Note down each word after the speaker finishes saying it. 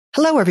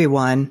Hello,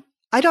 everyone.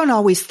 I don't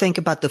always think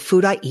about the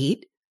food I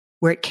eat,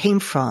 where it came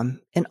from,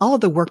 and all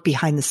of the work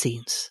behind the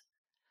scenes.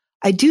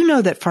 I do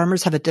know that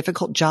farmers have a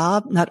difficult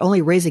job, not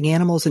only raising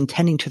animals and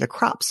tending to the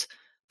crops,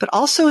 but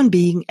also in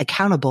being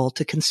accountable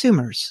to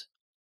consumers.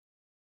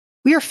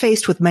 We are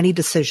faced with many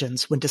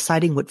decisions when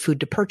deciding what food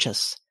to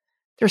purchase.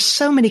 There's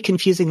so many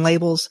confusing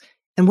labels,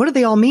 and what do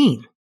they all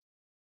mean?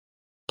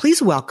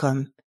 Please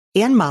welcome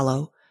Anne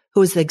Malo,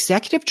 who is the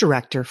Executive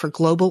Director for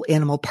Global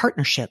Animal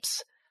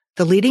Partnerships,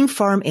 the leading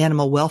farm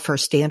animal welfare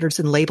standards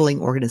and labeling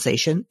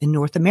organization in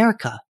North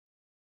America.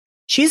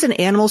 She is an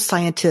animal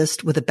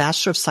scientist with a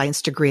Bachelor of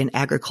Science degree in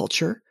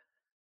agriculture,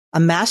 a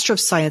Master of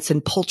Science in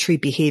poultry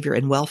behavior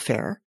and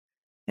welfare,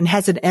 and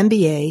has an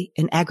MBA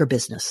in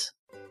agribusiness.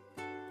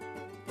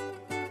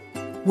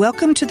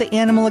 Welcome to the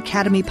Animal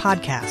Academy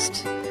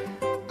podcast.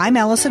 I'm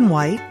Allison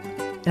White,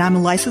 and I'm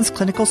a licensed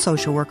clinical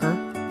social worker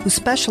who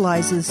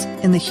specializes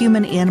in the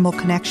human-animal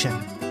connection.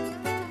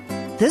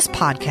 This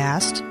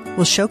podcast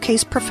will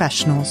showcase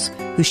professionals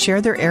who share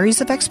their areas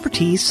of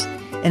expertise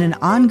in an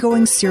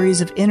ongoing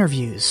series of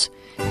interviews,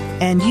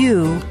 and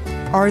you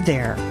are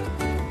there.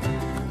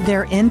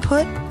 Their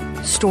input,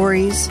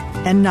 stories,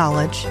 and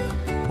knowledge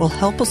will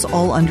help us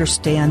all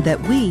understand that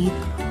we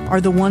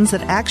are the ones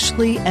that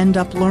actually end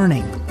up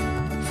learning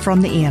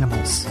from the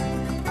animals.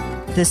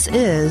 This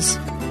is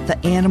the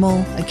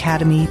Animal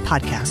Academy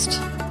podcast.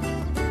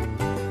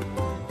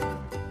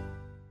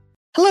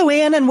 Hello,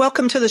 Anne, and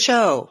welcome to the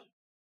show.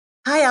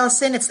 Hi,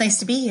 Allison. It's nice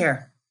to be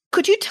here.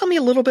 Could you tell me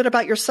a little bit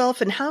about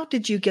yourself and how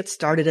did you get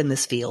started in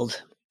this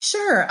field?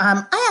 Sure.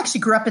 I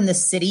actually grew up in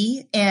this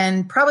city,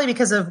 and probably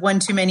because of one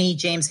too many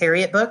James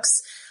Herriot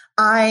books,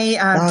 I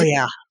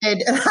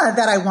decided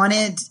that I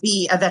wanted to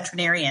be a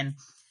veterinarian.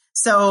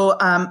 So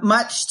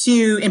much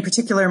to, in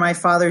particular, my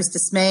father's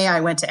dismay,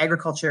 I went to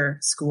agriculture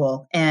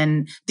school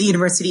and the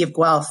University of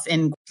Guelph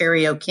in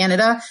Ontario,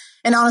 Canada.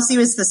 And honestly, it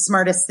was the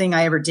smartest thing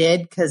I ever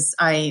did because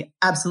I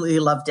absolutely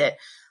loved it.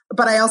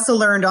 But I also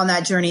learned on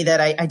that journey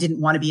that I didn't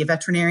want to be a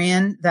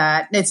veterinarian,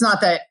 that it's not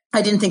that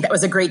I didn't think that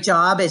was a great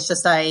job. It's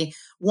just I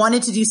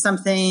wanted to do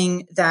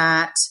something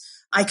that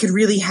I could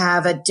really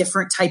have a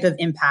different type of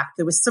impact.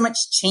 There was so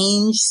much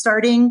change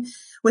starting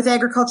with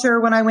agriculture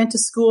when I went to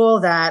school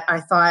that I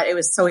thought it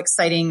was so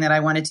exciting that I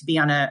wanted to be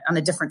on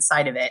a different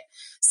side of it.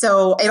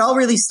 So it all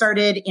really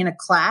started in a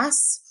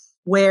class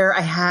where I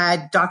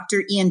had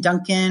Dr. Ian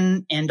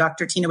Duncan and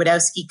Dr. Tina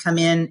Wadowski come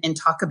in and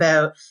talk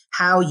about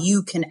how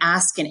you can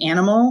ask an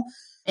animal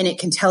and it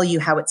can tell you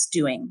how it's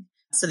doing.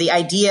 So the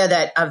idea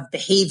that of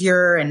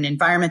behavior and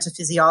environmental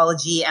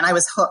physiology, and I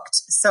was hooked.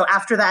 So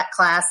after that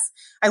class,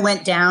 I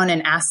went down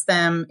and asked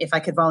them if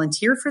I could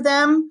volunteer for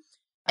them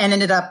and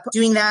ended up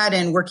doing that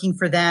and working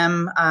for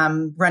them,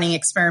 running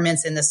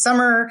experiments in the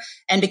summer.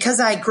 And because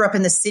I grew up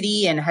in the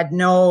city and had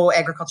no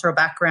agricultural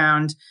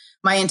background,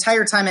 my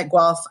entire time at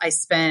Guelph, I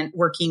spent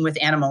working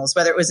with animals,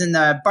 whether it was in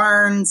the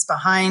barns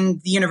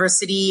behind the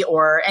university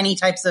or any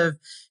types of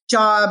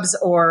jobs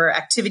or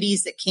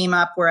activities that came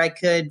up where I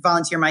could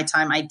volunteer my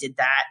time. I did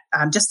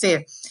that just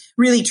to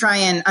really try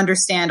and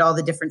understand all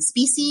the different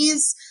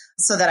species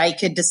so that I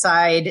could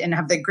decide and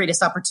have the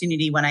greatest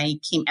opportunity when I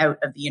came out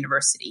of the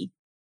university.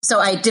 So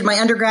I did my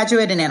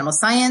undergraduate in animal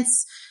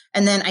science,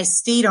 and then I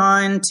stayed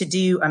on to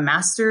do a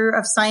Master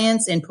of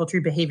Science in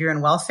poultry behavior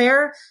and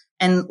welfare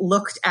and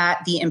looked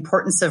at the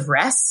importance of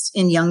rest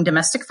in young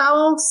domestic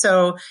fowl.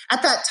 So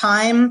at that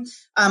time,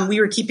 we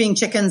were keeping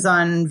chickens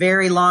on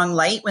very long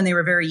light when they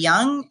were very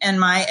young. And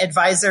my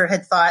advisor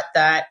had thought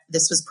that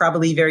this was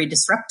probably very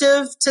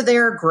disruptive to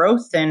their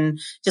growth and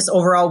just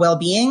overall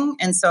well-being.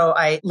 And so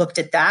I looked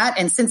at that.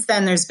 And since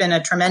then, there's been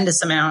a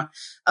tremendous amount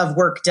of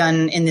work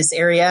done in this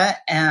area,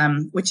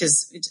 which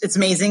is, it's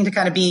amazing to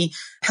kind of be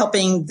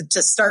helping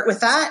to start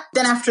with that.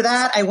 Then after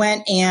that, I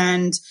went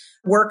and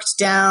worked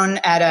down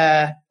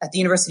at the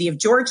University of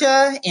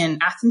Georgia in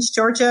Athens,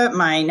 Georgia.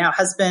 My now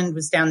husband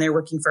was down there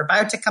working for a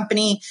biotech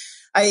company.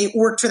 I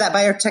worked for that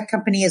biotech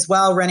company as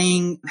well,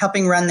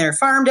 helping run their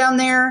farm down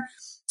there,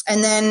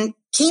 and then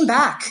came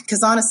back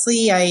because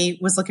honestly, I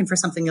was looking for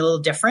something a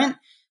little different.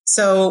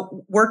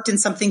 So worked in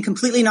something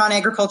completely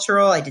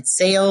non-agricultural. I did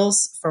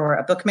sales for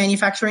a book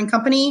manufacturing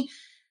company,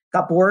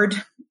 got bored,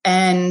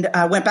 and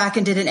went back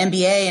and did an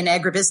MBA in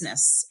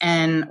agribusiness.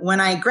 And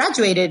when I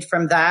graduated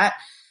from that,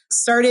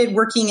 started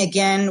working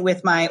again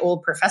with my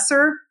old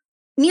professor.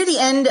 Near the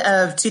end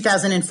of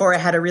 2004, I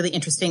had a really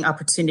interesting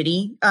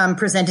opportunity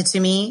presented to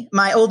me.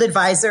 My old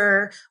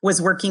advisor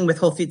was working with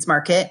Whole Foods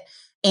Market,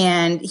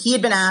 and he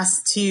had been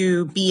asked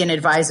to be an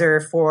advisor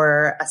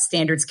for a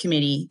standards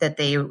committee that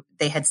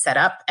they had set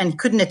up and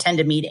couldn't attend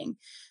a meeting.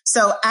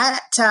 So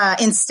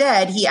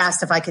instead, he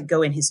asked if I could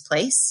go in his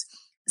place.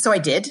 So I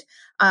did.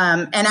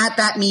 And at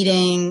that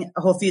meeting,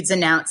 Whole Foods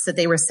announced that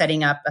they were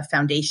setting up a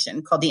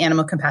foundation called the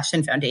Animal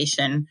Compassion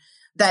Foundation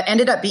that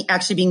ended up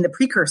actually being the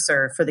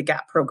precursor for the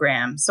GAP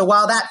program. So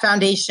while that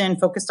foundation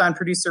focused on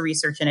producer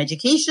research and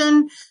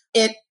education,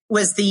 it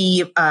was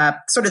the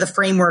sort of the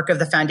framework of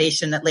the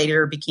foundation that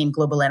later became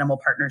Global Animal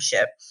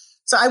Partnership.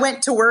 So I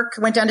went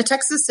down to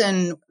Texas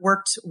and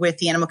worked with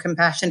the Animal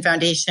Compassion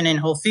Foundation and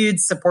Whole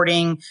Foods,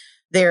 supporting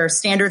their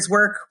standards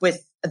work with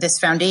this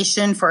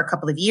foundation for a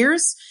couple of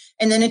years.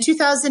 And then in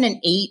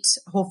 2008,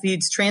 Whole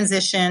Foods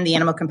transitioned the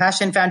Animal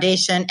Compassion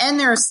Foundation and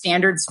their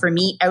standards for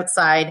meat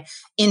outside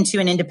into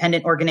an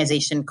independent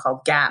organization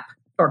called GAP,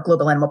 or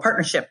Global Animal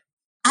Partnership.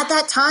 At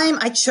that time,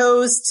 I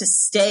chose to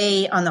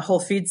stay on the Whole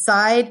Foods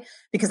side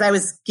because I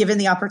was given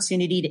the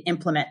opportunity to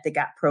implement the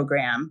GAP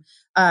program,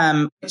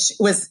 which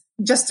was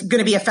just going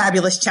to be a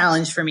fabulous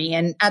challenge for me.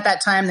 And at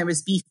that time, there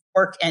was beef,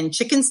 pork, and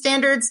chicken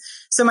standards.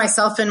 So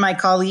myself and my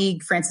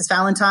colleague, Frances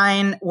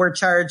Valentine, were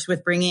charged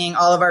with bringing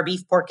all of our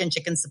beef, pork, and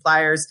chicken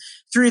suppliers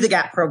through the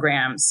GAP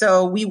program.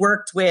 So we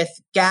worked with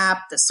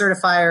GAP, the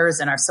certifiers,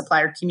 and our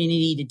supplier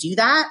community to do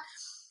that.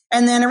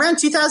 And then around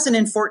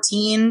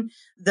 2014,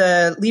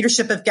 the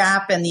leadership of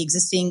GAP and the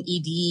existing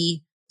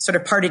ED sort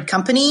of parted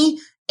company.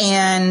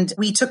 And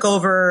we took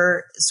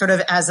over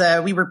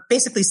we were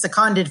basically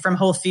seconded from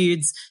Whole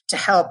Foods to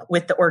help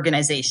with the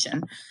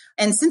organization.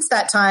 And since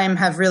that time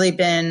have really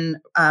been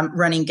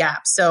running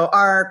GAP. So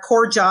our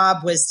core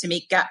job was to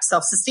make GAP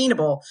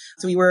self-sustainable.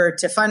 So we were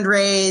to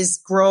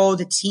fundraise, grow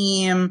the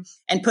team,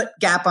 and put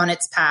GAP on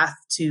its path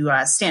to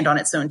stand on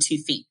its own 2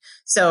 feet.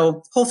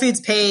 So Whole Foods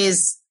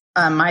pays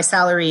my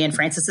salary and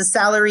Frances's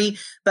salary,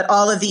 but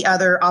all of the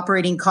other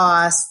operating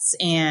costs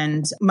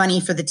and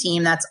money for the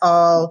team, that's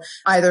all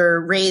either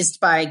raised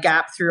by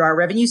GAP through our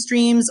revenue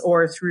streams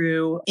or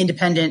through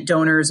independent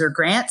donors or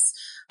grants.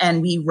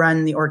 And we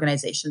run the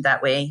organization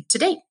that way to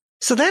date.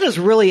 So that is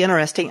really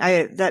interesting.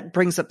 That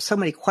brings up so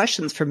many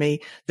questions for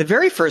me. The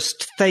very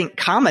first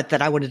comment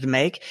that I wanted to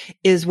make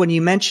is when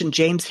you mentioned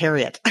James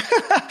Herriot.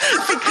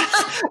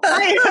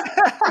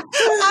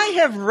 I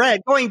have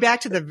read, going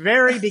back to the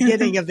very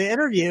beginning of the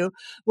interview,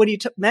 when you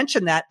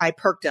mentioned that, I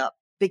perked up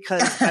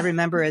because I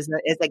remember as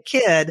a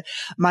kid,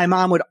 my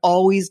mom would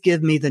always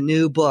give me the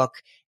new book.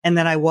 And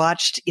then I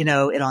watched, it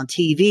on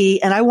TV,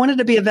 and I wanted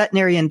to be a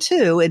veterinarian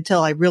too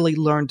until I really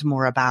learned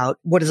more about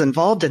what is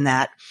involved in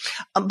that.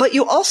 But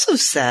you also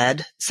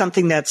said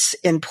something that's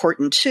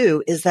important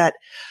too, is that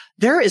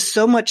there is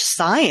so much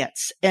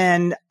science.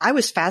 And I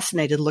was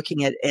fascinated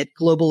looking at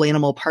Global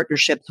Animal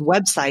Partnership's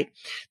website.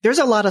 There's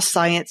a lot of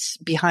science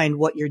behind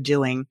what you're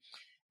doing.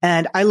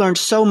 And I learned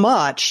so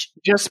much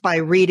just by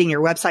reading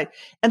your website,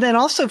 and then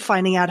also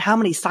finding out how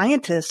many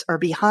scientists are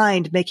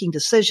behind making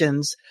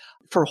decisions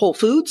for Whole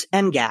Foods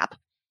and GAP.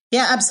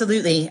 Yeah,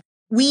 absolutely.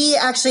 We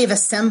actually have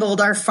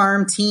assembled our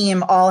farm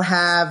team, all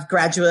have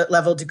graduate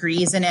level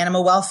degrees in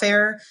animal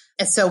welfare.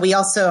 And so we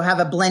also have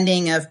a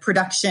blending of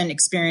production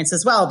experience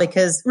as well,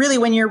 because really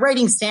when you're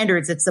writing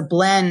standards, it's a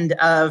blend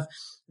of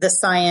the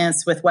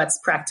science with what's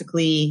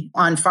practically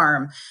on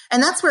farm.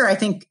 And that's where I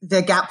think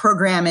the GAP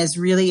program is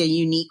really a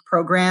unique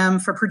program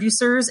for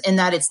producers in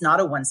that it's not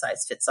a one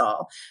size fits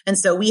all. And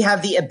so we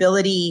have the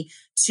ability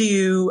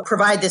to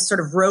provide this sort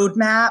of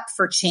roadmap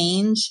for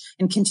change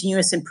and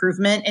continuous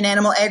improvement in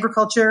animal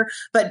agriculture,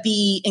 but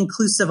be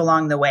inclusive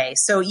along the way.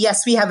 So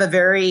yes, we have a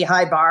very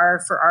high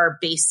bar for our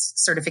base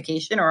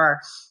certification, or our,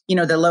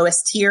 the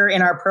lowest tier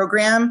in our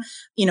program.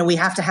 We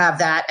have to have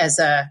that as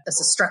a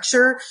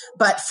structure.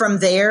 But from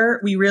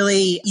there, we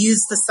really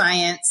use the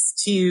science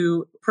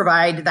to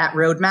provide that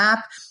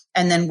roadmap,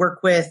 and then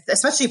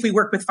especially if we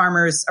work with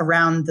farmers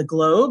around the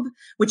globe,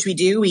 which we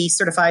do. We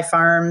certify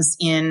farms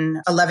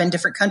in 11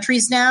 different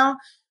countries now.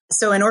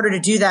 So in order to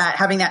do that,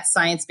 having that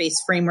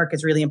science-based framework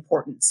is really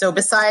important. So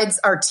besides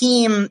our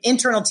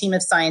internal team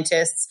of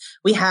scientists,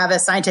 we have a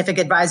scientific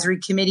advisory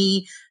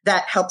committee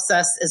that helps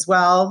us as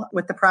well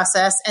with the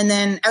process. And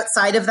then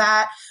outside of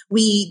that,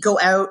 we go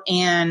out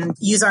and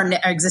use our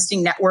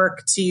existing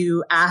network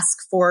to ask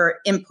for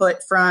input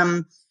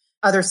from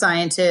other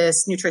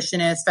scientists,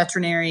 nutritionists,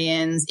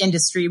 veterinarians,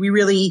 industry. We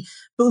really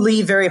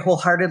believe very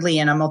wholeheartedly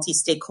in a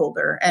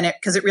multi-stakeholder, and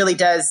because it really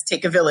does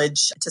take a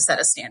village to set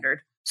a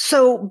standard.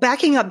 So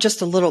backing up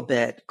just a little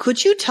bit,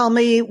 could you tell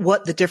me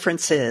what the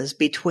difference is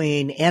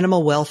between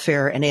animal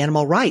welfare and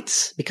animal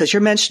rights? Because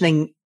you're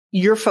mentioning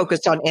you're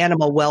focused on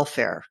animal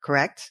welfare,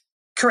 correct?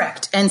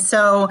 Correct. And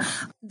so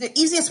the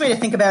easiest way to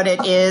think about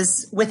it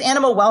is with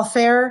animal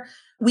welfare,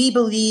 we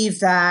believe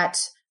that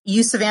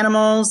use of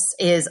animals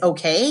is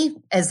okay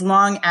as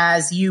long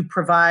as you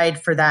provide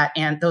for that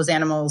and those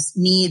animals'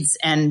 needs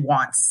and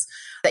wants,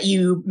 that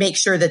you make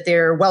sure that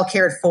they're well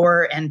cared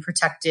for and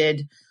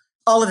protected,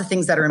 all of the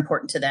things that are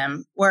important to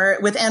them. Where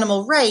with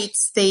animal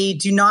rights, they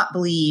do not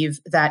believe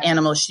that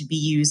animals should be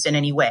used in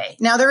any way.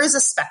 Now, there is a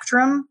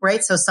spectrum,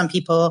 right? So some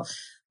people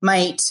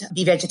might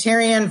be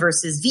vegetarian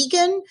versus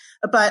vegan,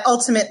 but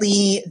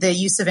ultimately the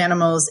use of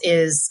animals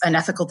is an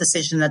ethical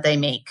decision that they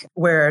make,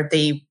 where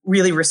they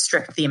really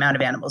restrict the amount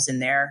of animals in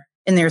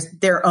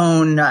their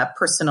own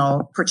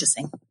personal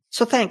purchasing.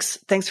 So thanks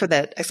for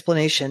that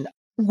explanation.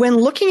 When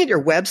looking at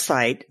your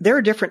website, there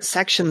are different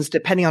sections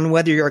depending on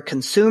whether you're a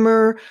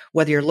consumer,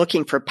 whether you're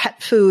looking for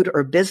pet food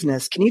or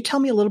business. Can you tell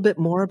me a little bit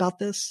more about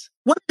this?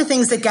 One of the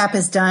things that GAP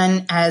has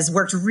done has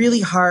worked really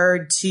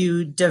hard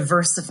to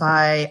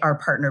diversify our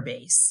partner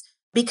base.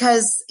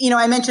 Because,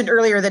 I mentioned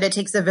earlier that it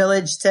takes a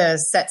village to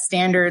set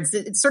standards.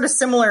 It's sort of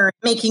similar,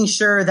 making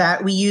sure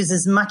that we use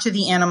as much of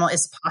the animal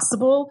as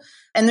possible.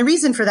 And the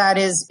reason for that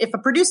is if a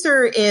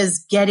producer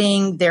is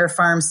getting their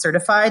farm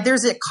certified,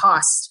 there's a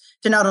cost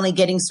to not only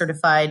getting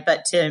certified,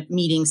 but to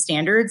meeting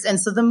standards. And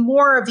so the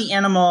more of the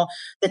animal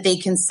that they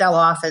can sell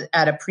off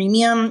at a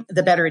premium,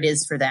 the better it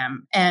is for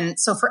them. And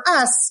so for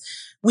us,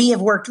 we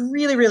have worked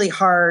really, really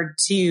hard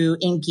to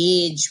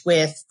engage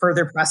with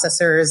further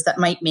processors that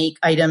might make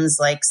items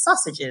like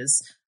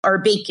sausages or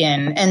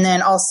bacon. And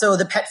then also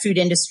the pet food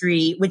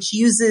industry, which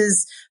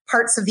uses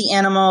parts of the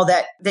animal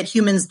that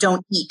humans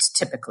don't eat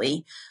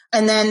typically.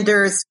 And then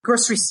there's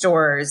grocery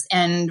stores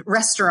and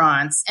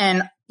restaurants,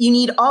 and you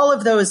need all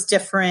of those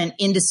different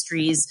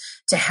industries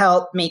to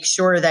help make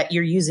sure that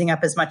you're using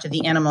up as much of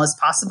the animal as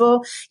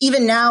possible.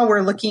 Even now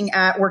we're looking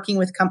at working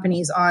with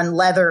companies on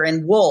leather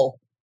and wool,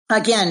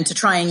 again, to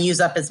try and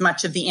use up as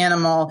much of the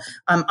animal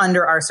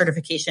under our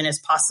certification as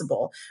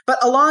possible.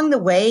 But along the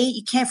way,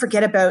 you can't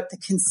forget about the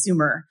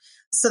consumer.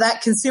 So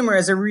that consumer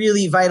is a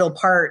really vital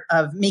part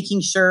of making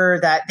sure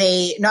that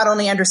they not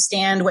only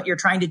understand what you're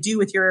trying to do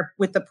with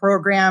the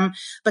program,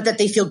 but that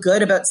they feel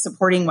good about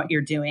supporting what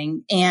you're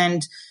doing.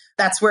 And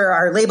that's where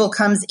our label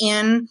comes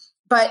in.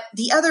 But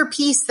the other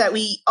piece that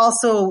we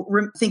also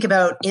think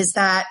about is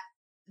that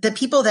the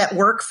people that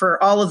work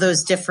for all of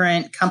those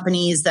different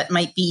companies that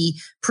might be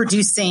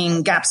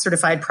producing GAP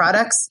certified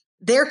products,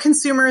 they're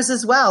consumers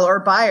as well, or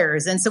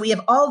buyers. And so we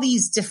have all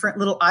these different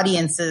little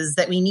audiences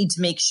that we need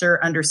to make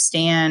sure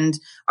understand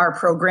our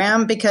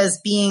program, because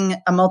being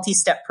a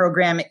multi-step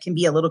program, it can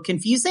be a little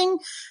confusing,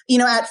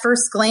 at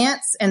first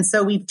glance. And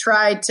so we've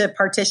tried to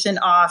partition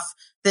off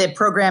the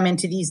program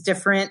into these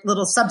different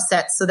little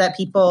subsets so that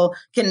people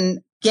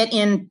can get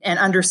in and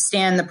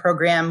understand the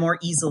program more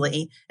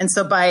easily. And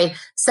so by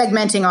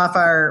segmenting off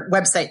our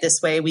website this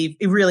way, we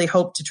really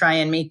hope to try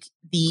and make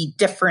the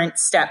different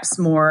steps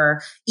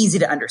more easy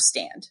to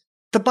understand.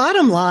 The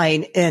bottom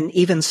line in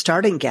even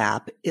starting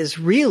GAP is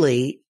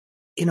really,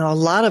 a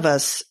lot of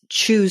us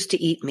choose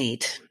to eat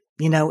meat,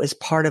 as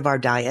part of our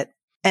diet.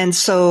 And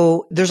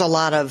so there's a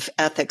lot of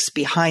ethics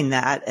behind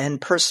that and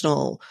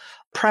personal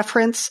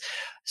preference.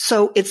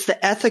 So it's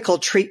the ethical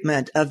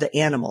treatment of the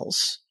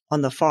animals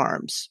on the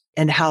farms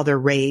and how they're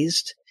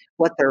raised,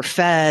 what they're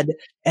fed.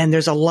 And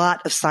there's a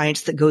lot of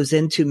science that goes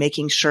into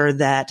making sure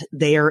that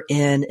they are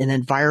in an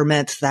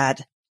environment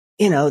that,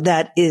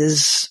 that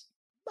is,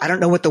 I don't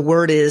know what the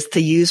word is to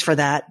use for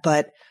that,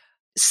 but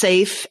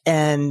safe.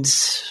 And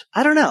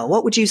I don't know.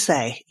 What would you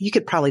say? You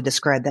could probably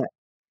describe that.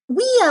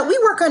 We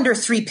work under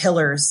 3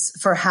 pillars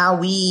for how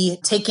we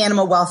take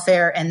animal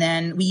welfare, and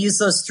then we use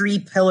those 3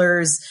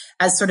 pillars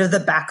as sort of the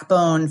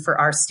backbone for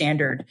our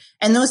standard.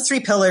 And those 3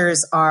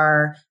 pillars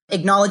are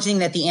acknowledging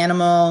that the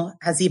animal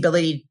has the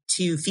ability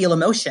to feel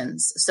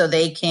emotions, so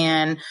they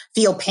can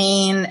feel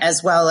pain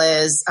as well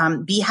as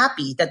be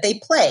happy, that they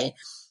play.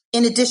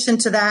 In addition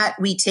to that,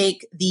 we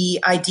take the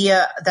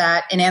idea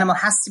that an animal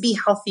has to be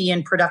healthy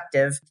and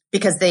productive,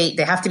 because they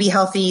have to be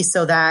healthy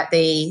so that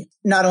they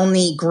not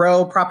only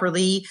grow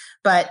properly,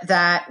 but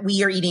that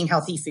we are eating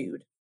healthy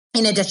food.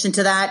 In addition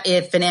to that,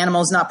 if an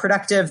animal is not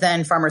productive,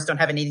 then farmers don't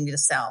have anything to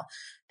sell.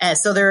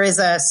 So there is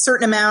a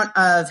certain amount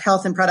of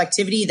health and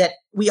productivity that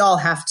we all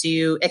have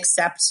to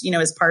accept,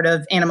 as part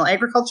of animal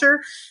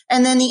agriculture.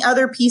 And then the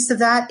other piece of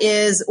that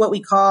is what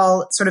we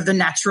call sort of the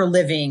natural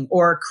living,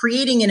 or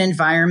creating an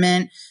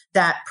environment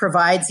that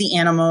provides the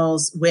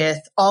animals with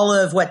all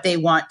of what they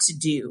want to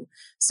do.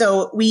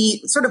 So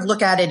we sort of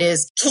look at it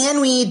as,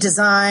 can we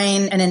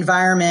design an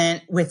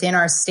environment within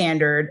our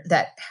standard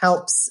that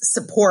helps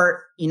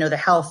support, the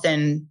health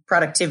and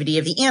productivity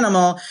of the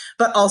animal,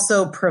 but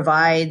also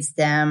provides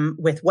them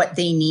with what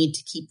they need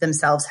to keep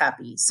themselves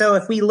happy. So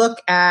if we look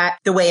at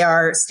the way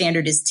our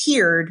standard is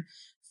tiered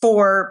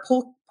for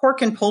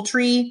pork and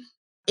poultry,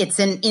 it's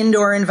an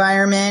indoor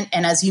environment.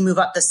 And as you move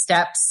up the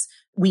steps,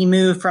 we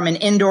move from an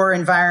indoor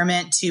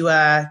environment to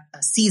a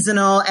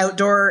seasonal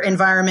outdoor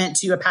environment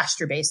to a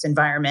pasture-based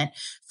environment.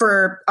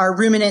 For our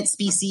ruminant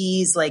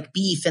species like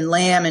beef and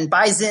lamb and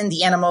bison,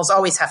 the animals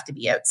always have to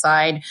be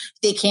outside.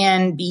 They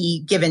can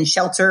be given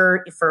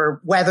shelter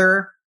for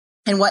weather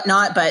and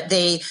whatnot, but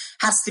they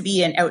has to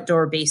be an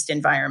outdoor-based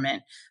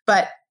environment.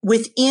 But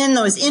within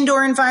those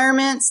indoor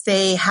environments,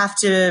 they have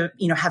to,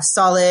 have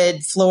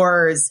solid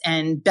floors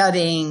and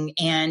bedding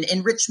and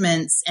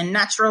enrichments and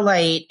natural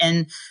light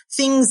and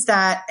things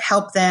that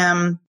help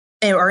them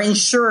or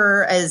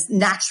ensure as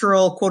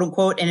natural, quote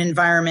unquote, an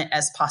environment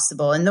as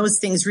possible. And those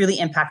things really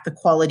impact the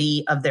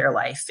quality of their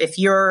life. If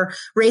you're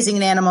raising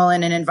an animal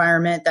in an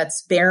environment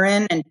that's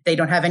barren and they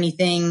don't have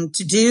anything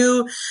to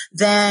do,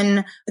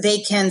 then they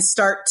can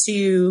start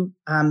to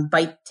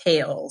bite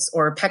tails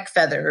or peck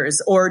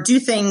feathers or do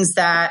things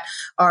that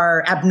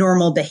are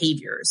abnormal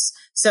behaviors.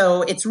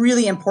 So it's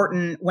really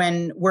important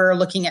when we're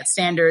looking at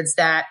standards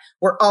that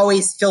we're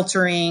always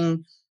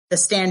filtering the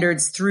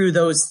standards through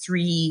those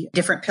 3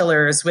 different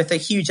pillars with a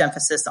huge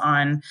emphasis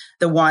on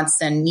the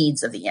wants and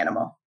needs of the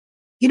animal.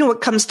 You know,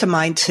 what comes to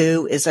mind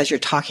too is as you're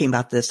talking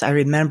about this, I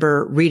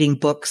remember reading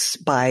books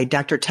by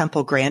Dr.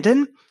 Temple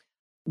Grandin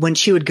when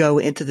she would go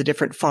into the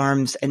different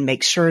farms and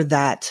make sure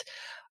that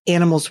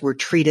animals were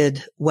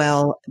treated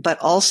well, but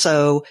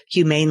also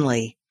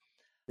humanely.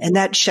 And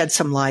that shed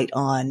some light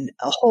on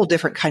a whole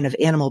different kind of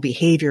animal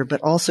behavior,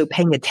 but also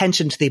paying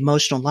attention to the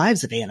emotional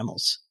lives of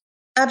animals.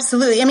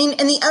 Absolutely. I mean,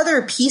 and the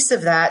other piece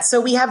of that, so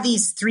we have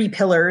these 3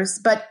 pillars,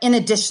 but in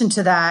addition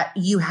to that,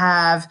 you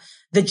have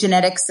the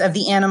genetics of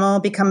the animal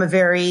become a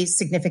very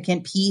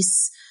significant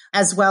piece,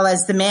 as well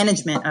as the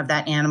management of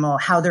that animal,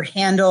 how they're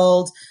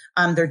handled,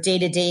 their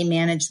day-to-day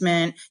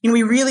management. You know,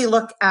 we really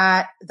look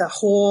at the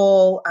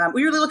whole,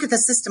 we really look at the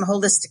system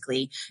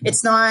holistically.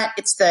 It's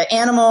the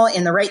animal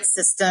in the right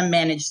system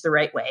managed the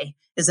right way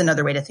is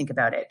another way to think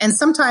about it. And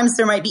sometimes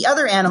there might be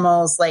other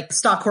animals like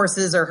stock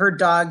horses or herd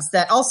dogs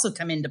that also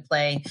come into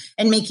play,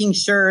 and making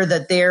sure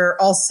that they're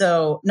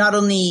also not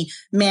only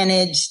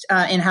managed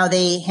in how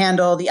they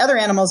handle the other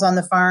animals on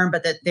the farm,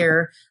 but that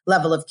their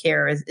level of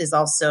care is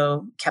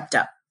also kept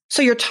up.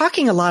 So you're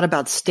talking a lot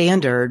about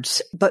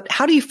standards, but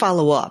how do you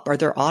follow up? Are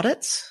there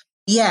audits?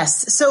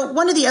 Yes. So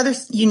one of the other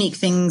unique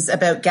things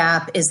about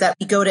GAP is that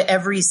we go to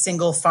every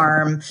single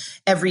farm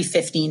every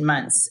 15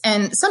 months.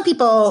 And some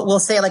people will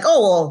say like,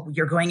 oh, well,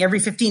 you're going every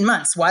 15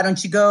 months. Why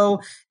don't you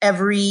go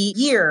every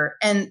year?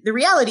 And the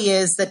reality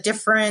is that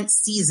different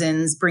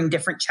seasons bring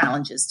different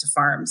challenges to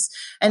farms.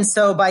 And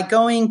so by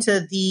going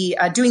to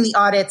doing the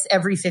audits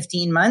every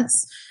 15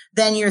 months,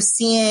 then you're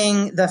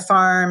seeing the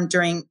farm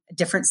during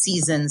different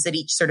seasons at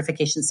each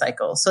certification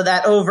cycle. So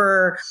that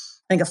over,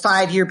 I think, a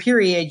 5-year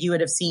period, you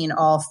would have seen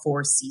all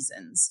 4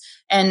 seasons.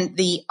 And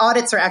the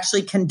audits are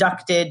actually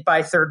conducted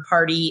by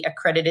third-party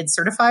accredited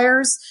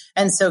certifiers.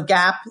 And so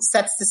GAP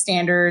sets the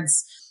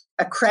standards,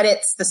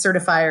 accredits the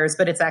certifiers,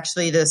 but it's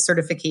actually the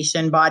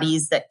certification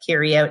bodies that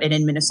carry out and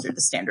administer the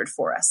standard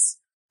for us.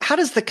 How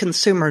does the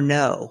consumer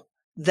know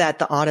that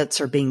the audits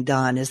are being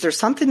done? Is there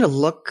something to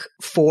look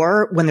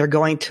for when they're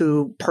going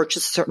to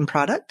purchase a certain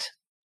product?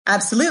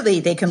 Absolutely.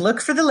 They can look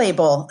for the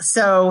label.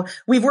 So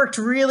we've worked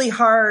really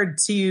hard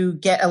to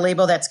get a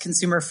label that's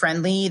consumer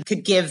friendly,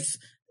 could give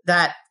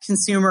that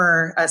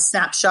consumer a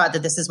snapshot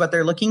that this is what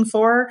they're looking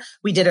for.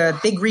 We did a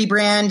big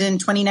rebrand in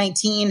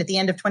 2019, at the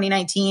end of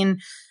 2019,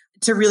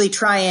 to really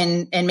try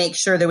and make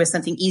sure there was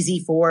something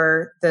easy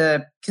for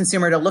the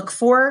consumer to look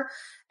for.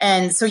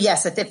 And so,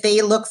 yes, if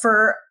they look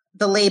for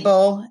the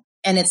label,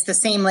 and it's the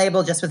same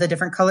label, just with a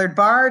different colored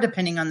bar,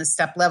 depending on the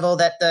step level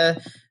that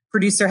the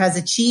producer has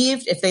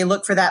achieved. If they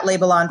look for that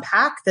label on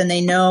pack, then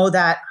they know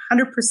that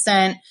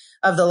 100%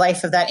 of the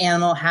life of that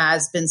animal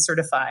has been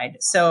certified.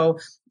 So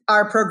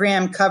our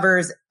program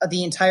covers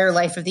the entire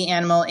life of the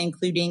animal,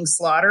 including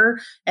slaughter.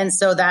 And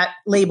so that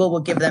label will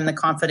give them the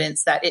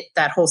confidence that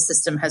that whole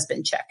system has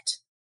been checked.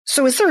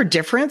 So is there a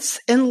difference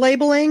in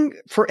labeling?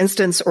 For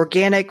instance,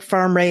 organic,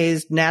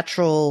 farm-raised,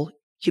 natural,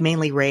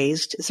 humanely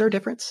raised. Is there a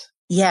difference?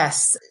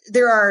 Yes,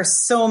 there are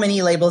so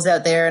many labels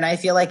out there, and I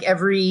feel like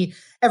every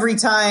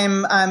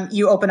time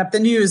you open up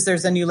the news,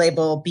 there's a new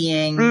label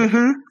being.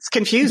 Mm-hmm. It's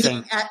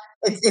confusing.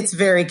 It's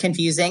very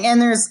confusing,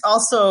 and there's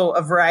also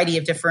a variety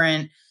of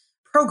different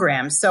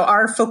programs. So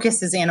our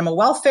focus is animal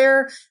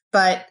welfare,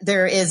 but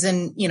there's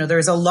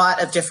a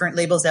lot of different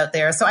labels out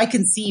there. So I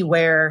can see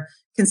where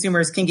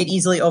consumers can get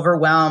easily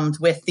overwhelmed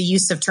with the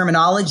use of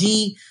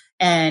terminology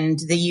and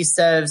the use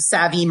of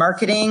savvy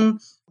marketing.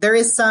 There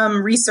is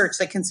some research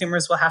that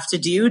consumers will have to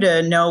do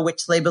to know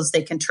which labels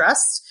they can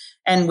trust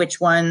and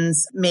which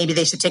ones maybe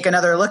they should take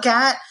another look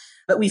at.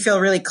 But we feel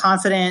really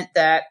confident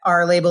that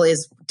our label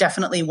is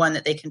definitely one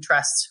that they can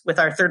trust. With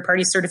our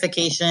third-party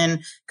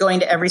certification,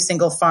 going to every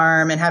single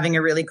farm and having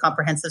a really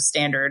comprehensive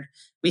standard,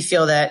 we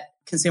feel that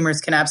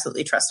consumers can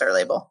absolutely trust our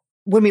label.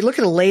 When we look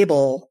at a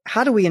label,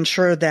 how do we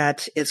ensure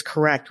that it's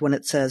correct when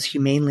it says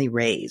humanely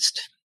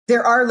raised?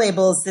 There are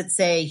labels that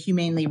say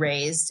humanely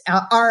raised.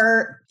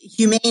 Our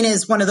humane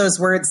is one of those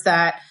words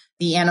that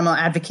the animal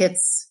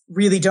advocates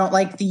really don't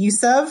like the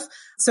use of.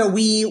 So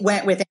we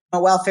went with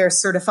animal welfare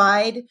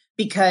certified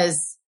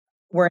because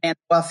we're an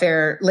animal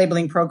welfare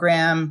labeling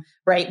program,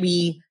 right?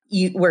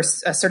 We're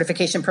a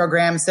certification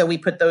program. So we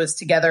put those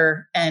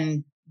together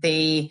and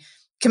they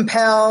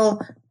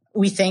compel,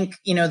 we think,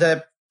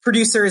 the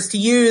producers to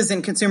use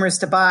and consumers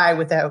to buy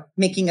without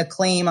making a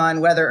claim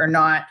on whether or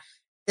not.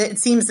 It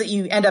seems that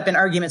you end up in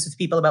arguments with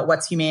people about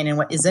what's humane and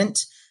what isn't.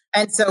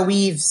 And so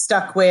we've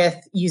stuck with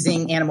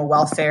using animal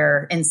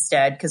welfare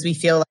instead because we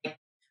feel like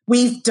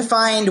we've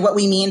defined what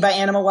we mean by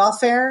animal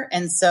welfare.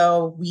 And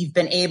so we've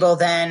been able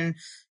then,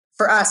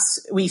 for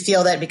us, we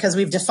feel that because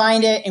we've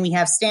defined it and we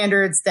have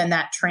standards, then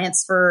that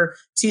transfer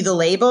to the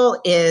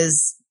label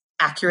is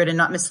accurate and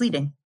not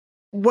misleading.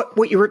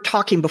 What you were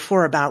talking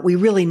before about, we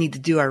really need to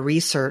do our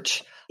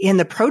research. In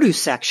the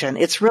produce section,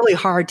 it's really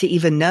hard to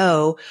even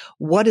know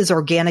what is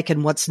organic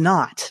and what's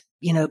not,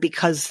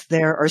 because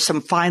there are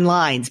some fine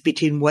lines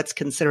between what's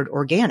considered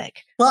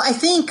organic. Well, I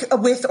think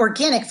with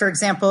organic, for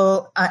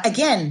example,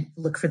 again,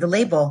 look for the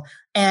label.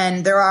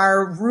 And there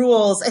are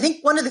rules. I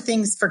think one of the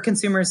things for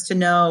consumers to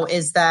know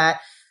is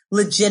that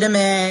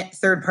legitimate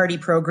third-party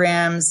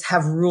programs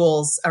have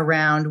rules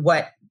around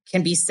what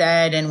can be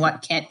said and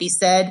what can't be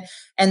said.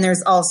 And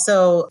there's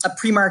also a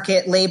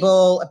pre-market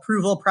label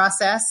approval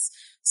process.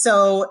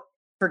 So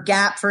for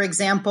Gap, for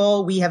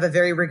example, we have a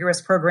very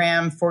rigorous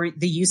program for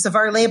the use of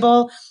our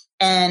label.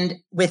 And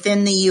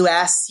within the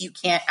US, you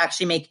can't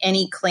actually make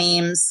any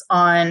claims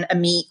on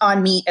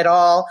meat at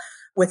all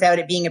without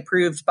it being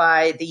approved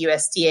by the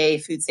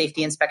USDA Food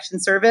Safety Inspection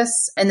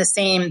Service. And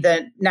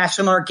the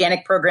National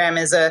Organic Program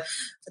it's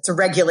a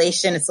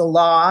regulation, it's a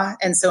law.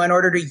 And so in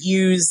order to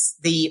use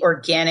the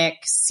organic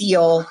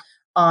seal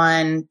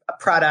on a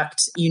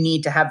product, you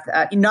need to have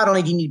that. Not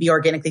only do you need to be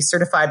organically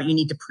certified, but you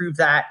need to prove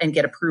that and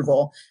get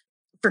approval.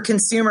 For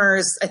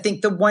consumers, I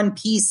think the one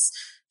piece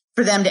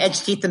for them to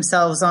educate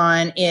themselves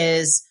on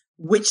is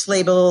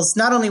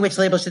not only which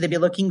labels should they be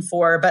looking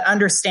for, but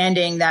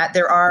understanding that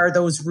there are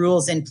those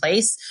rules in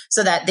place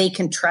so that they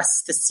can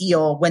trust the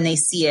seal when they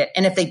see it.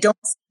 And if they don't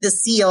see the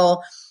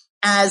seal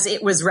as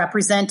it was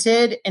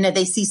represented, and if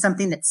they see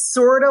something that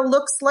sort of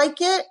looks like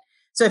it,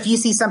 so if you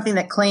see something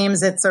that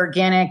claims it's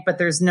organic, but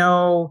there's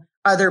no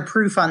other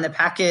proof on the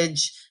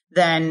package,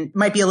 then it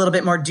might be a little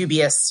bit more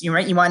dubious. You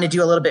want to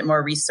do a little bit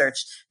more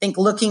research. I think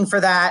looking for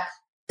that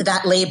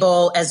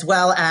label as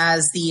well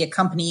as the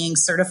accompanying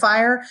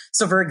certifier.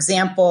 So for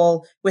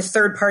example, with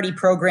third-party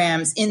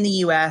programs in the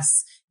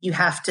US, you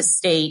have to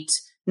state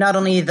not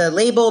only the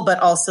label, but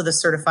also the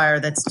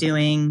certifier that's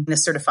doing the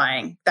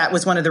certifying. That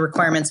was one of the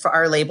requirements for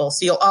our label.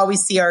 So you'll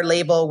always see our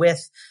label with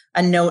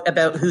a note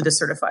about who the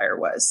certifier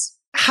was.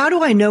 How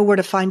do I know where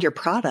to find your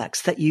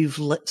products that you've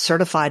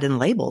certified and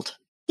labeled?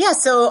 Yeah,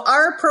 so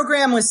our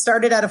program was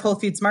started out of Whole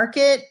Foods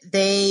Market.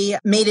 They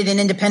made it an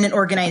independent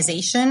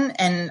organization,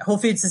 and Whole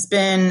Foods has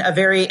been a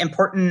very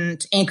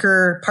important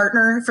anchor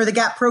partner for the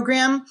GAP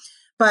program.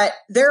 But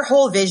their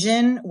whole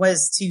vision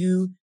was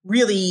to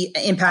really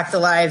impact the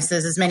lives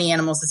of as many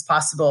animals as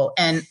possible.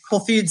 And Whole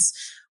Foods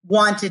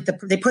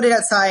they put it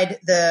outside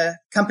the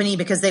company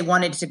because they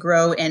wanted to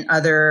grow in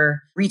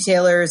other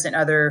retailers and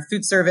other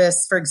food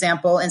service, for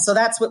example. And so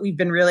that's what we've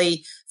been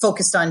really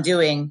focused on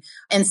doing.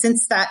 And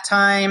since that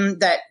time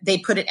that they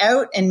put it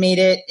out and made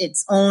it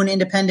its own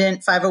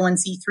independent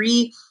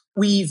 501c3,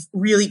 we've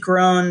really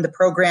grown the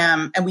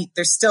program, and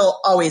there's still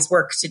always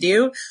work to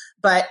do.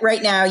 But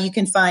right now you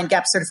can find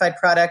GAP certified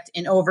product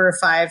in over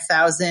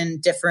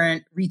 5,000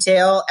 different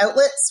retail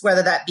outlets,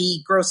 whether that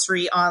be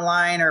grocery,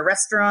 online, or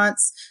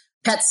restaurants,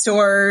 pet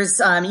stores,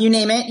 you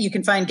name it. You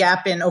can find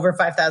GAP in over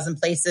 5,000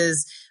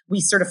 places. We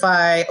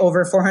certify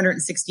over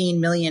 416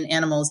 million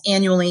animals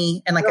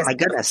annually. And my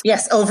goodness.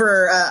 Yes,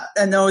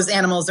 and those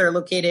animals are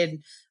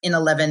located in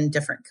 11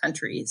 different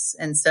countries.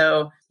 And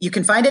so you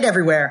can find it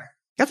everywhere.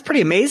 That's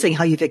pretty amazing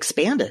how you've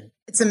expanded.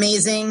 It's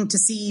amazing to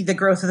see the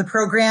growth of the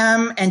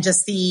program, and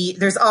just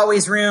there's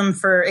always room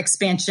for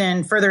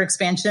further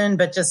expansion,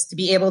 but just to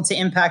be able to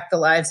impact the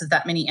lives of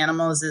that many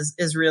animals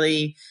is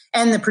really,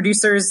 and the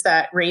producers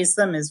that raise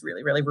them is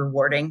really, really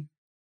rewarding.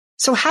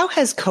 So how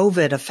has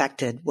COVID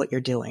affected what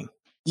you're doing?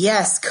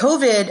 Yes,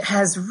 COVID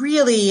has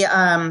really,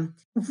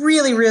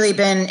 really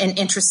been an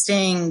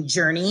interesting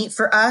journey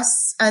for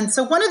us. And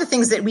so one of the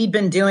things that we'd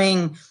been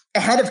doing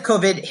ahead of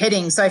COVID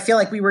hitting, so I feel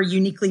like we were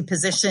uniquely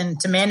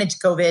positioned to manage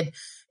COVID,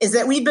 is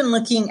that we've been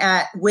looking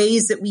at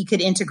ways that we could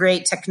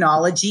integrate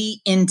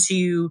technology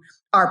into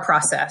our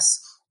process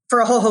for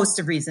a whole host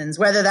of reasons,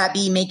 whether that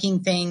be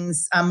making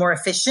things more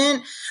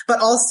efficient, but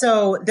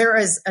also there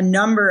is a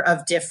number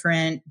of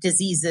different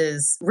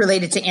diseases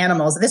related to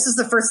animals. This is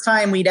the first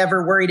time we'd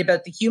ever worried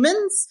about the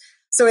humans.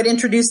 So it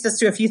introduced us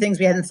to a few things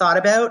we hadn't thought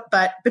about.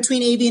 But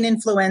between avian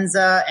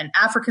influenza and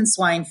African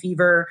swine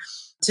fever,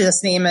 to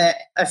just name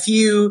a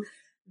few,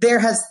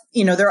 there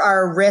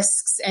are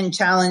risks and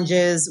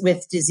challenges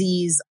with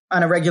disease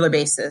on a regular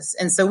basis.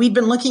 And so we've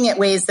been looking at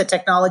ways that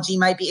technology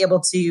might be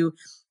able to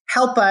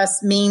help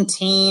us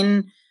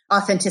maintain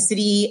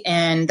authenticity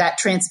and that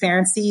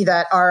transparency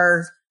that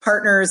our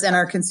partners and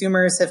our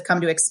consumers have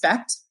come to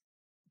expect,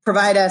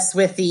 provide us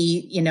with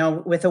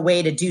with a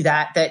way to do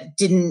that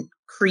didn't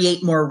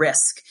create more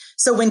risk.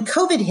 So when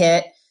COVID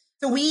hit,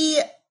 we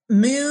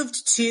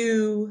moved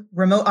to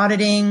remote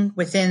auditing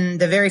within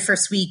the very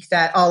first week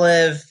that all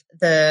of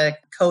the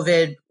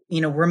COVID,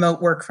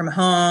 remote work from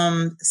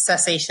home,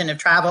 cessation of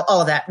travel,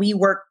 all of that. We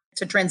worked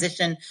to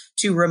transition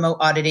to remote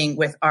auditing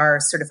with our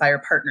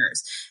certifier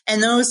partners.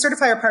 And those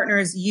certifier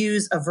partners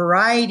use a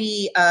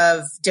variety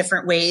of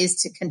different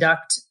ways to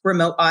conduct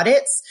remote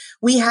audits.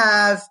 We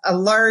have a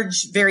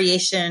large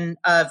variation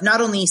of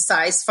not only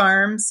size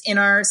farms in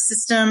our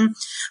system,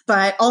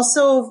 but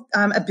also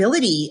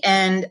ability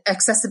and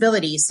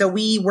accessibility. So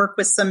we work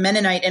with some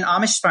Mennonite and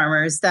Amish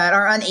farmers that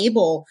are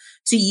unable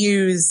to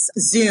use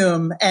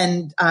Zoom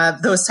and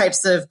those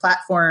types of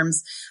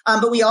platforms.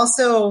 But we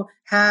also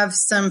have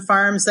some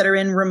farms that are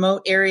in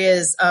remote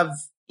areas of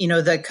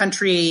the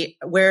country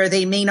where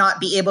they may not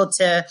be able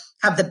to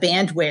have the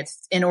bandwidth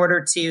in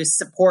order to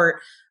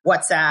support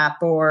WhatsApp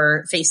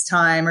or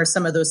FaceTime or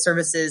some of those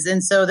services.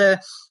 And so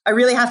I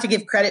really have to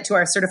give credit to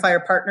our certifier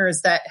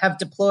partners that have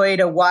deployed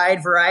a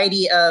wide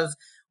variety of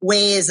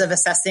ways of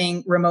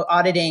assessing remote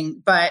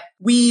auditing, but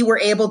we were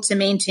able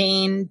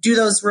to do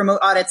those remote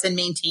audits and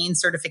maintain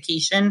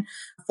certification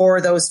for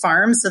those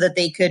farms so that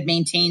they could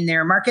maintain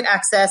their market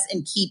access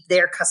and keep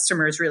their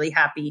customers really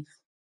happy.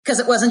 Because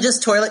it wasn't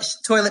just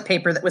toilet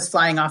paper that was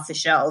flying off the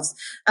shelves.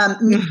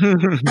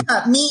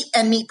 Meat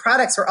and meat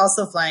products were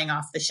also flying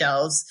off the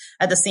shelves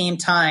at the same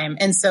time.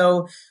 And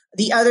so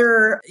the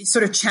other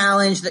sort of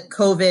challenge that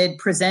COVID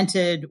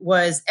presented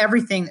was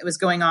everything that was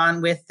going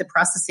on with the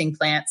processing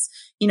plants.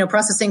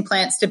 Processing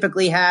plants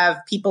typically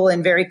have people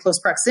in very close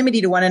proximity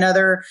to one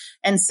another.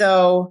 And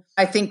so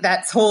I think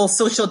that whole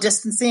social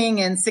distancing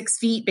and 6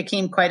 feet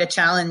became quite a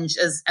challenge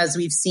as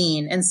we've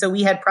seen. And so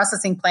we had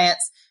processing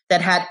plants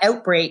that had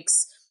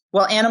outbreaks.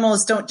 Well,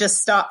 animals don't just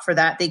stop for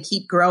that. They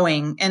keep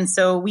growing. And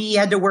so we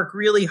had to work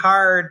really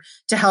hard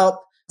to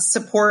help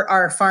support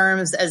our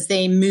farms as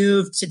they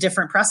moved to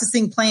different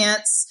processing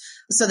plants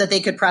so that they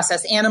could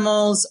process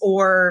animals,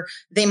 or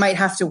they might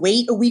have to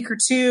wait a week or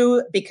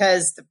two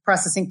because the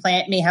processing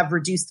plant may have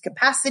reduced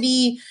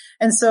capacity.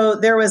 And so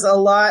there was a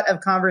lot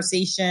of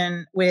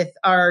conversation with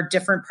our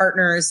different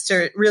partners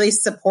to really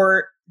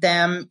support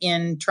them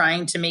in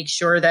trying to make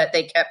sure that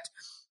they kept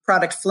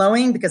product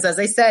flowing, because as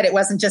I said, it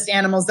wasn't just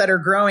animals that are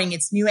growing,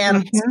 it's new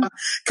animals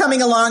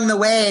coming along the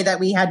way that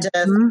we had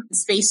to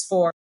space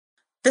for.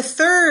 The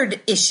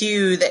third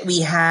issue that we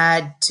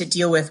had to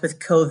deal with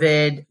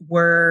COVID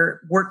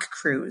were work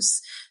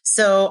crews.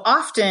 So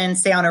often,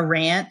 say on a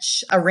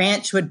ranch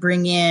would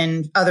bring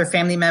in other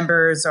family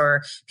members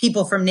or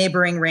people from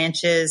neighboring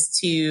ranches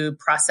to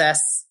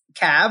process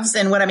calves.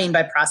 And what I mean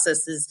by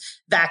process is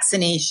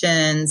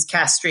vaccinations,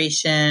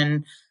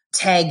 castration,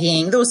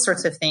 tagging, those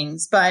sorts of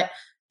things. But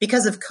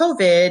because of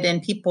COVID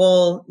and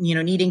people,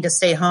 needing to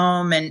stay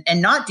home and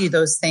not do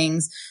those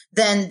things,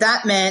 then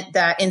that meant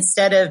that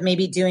instead of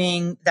maybe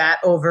doing that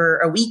over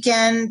a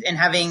weekend and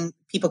having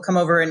people come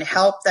over and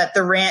help, that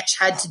the ranch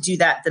had to do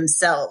that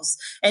themselves.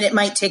 And it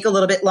might take a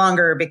little bit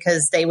longer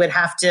because they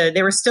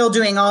were still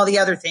doing all the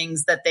other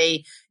things that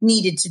they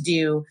needed to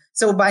do.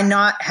 So by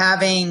not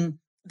having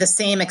the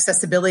same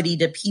accessibility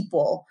to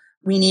people,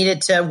 we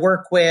needed to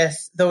work with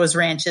those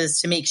ranches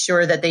to make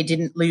sure that they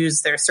didn't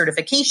lose their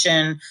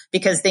certification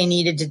because they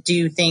needed to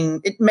do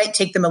things. It might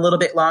take them a little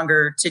bit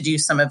longer to do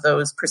some of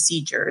those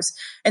procedures.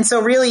 And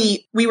so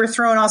really, we were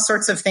throwing all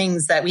sorts of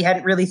things that we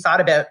hadn't really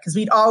thought about because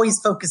we'd always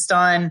focused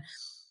on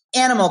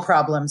animal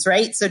problems,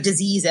 right? So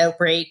disease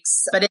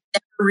outbreaks, but it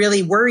never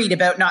really worried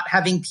about not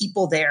having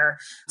people there.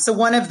 So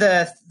one of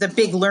the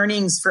big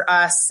learnings for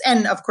us,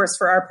 and of course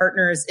for our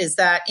partners, is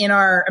that in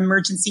our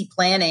emergency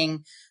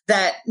planning,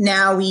 that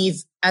now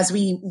as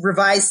we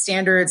revise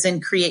standards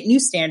and create new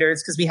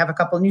standards, because we have a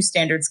couple of new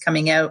standards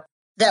coming out,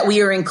 that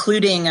we are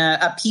including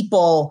a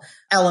people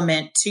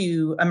element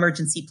to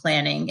emergency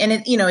planning.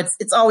 And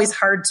it's always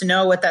hard to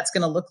know what that's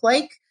going to look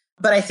like.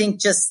 But I think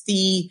just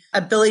the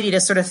ability to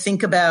sort of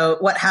think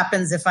about what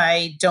happens if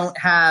I don't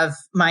have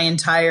my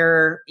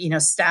entire,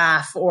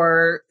 staff,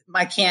 or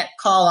I can't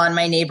call on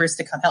my neighbors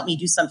to come help me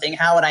do something.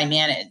 How would I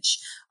manage?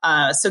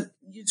 So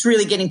it's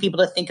really getting people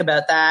to think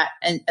about that,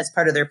 and as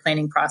part of their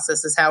planning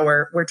process is how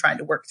we're trying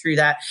to work through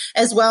that,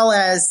 as well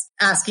as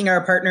asking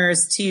our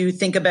partners to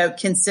think about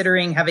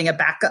considering having a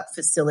backup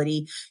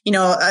facility.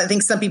 I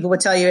think some people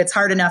would tell you it's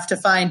hard enough to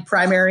find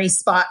primary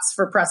spots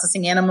for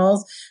processing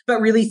animals,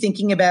 but really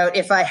thinking about,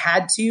 if I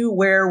had to,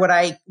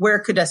 where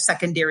could a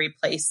secondary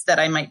place that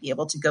I might be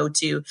able to go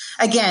to?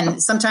 Again,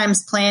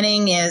 sometimes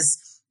planning is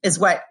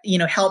what,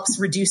 helps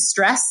reduce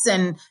stress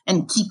and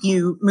keep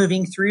you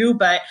moving through.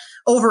 But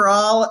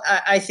overall,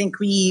 I think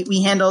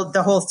we handled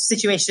the whole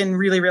situation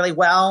really, really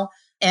well.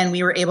 And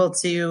we were able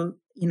to,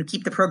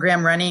 keep the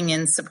program running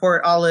and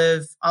support all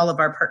of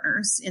our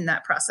partners in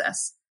that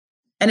process.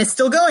 And it's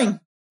still going.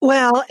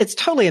 Well, it's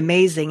totally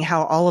amazing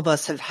how all of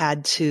us have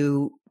had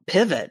to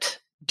pivot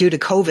due to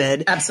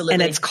COVID. Absolutely.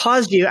 And it's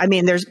caused you,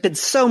 there's been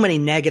so many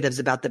negatives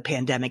about the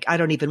pandemic. I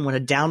don't even want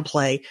to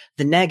downplay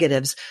the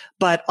negatives,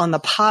 but on the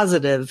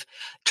positive,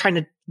 trying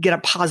to get a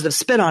positive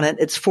spin on it,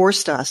 it's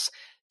forced us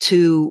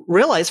to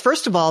realize,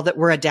 first of all, that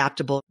we're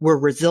adaptable, we're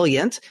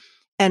resilient,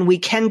 and we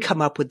can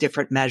come up with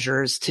different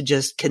measures to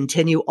just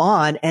continue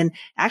on and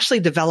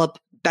actually develop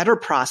better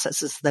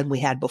processes than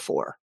we had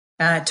before.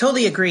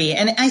 Totally agree.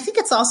 And I think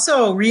it's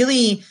also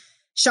really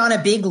shone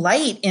a big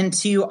light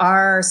into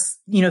our,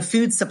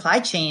 food supply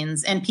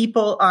chains, and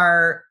people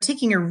are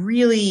taking a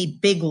really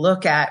big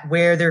look at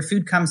where their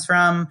food comes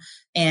from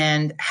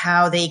and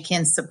how they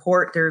can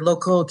support their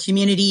local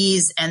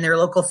communities and their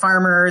local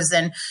farmers.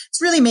 And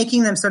it's really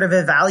making them sort of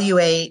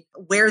evaluate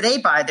where they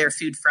buy their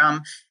food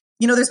from.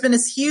 There's been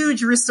this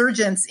huge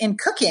resurgence in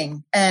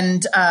cooking.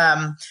 And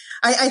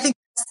I think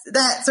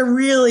that's a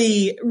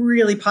really,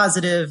 really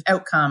positive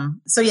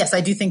outcome. So yes,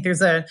 I do think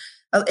there's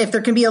if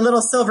there can be a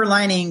little silver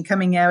lining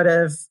coming out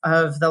of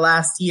the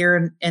last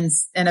year and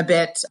a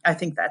bit, I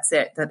think that's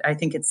it. That I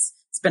think it's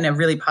been a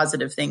really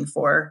positive thing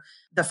for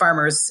the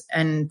farmers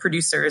and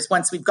producers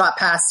once we've got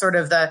past sort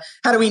of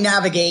how do we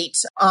navigate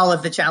all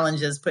of the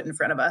challenges put in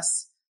front of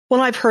us. Well,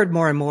 I've heard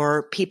more and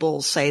more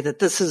people say that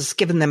this has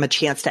given them a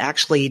chance to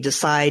actually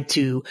decide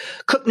to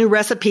cook new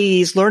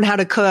recipes, learn how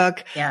to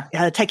cook,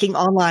 taking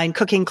online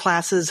cooking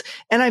classes.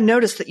 And I've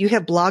noticed that you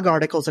have blog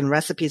articles and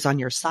recipes on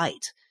your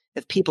site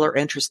if people are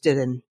interested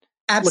in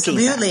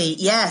Absolutely.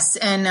 Yes.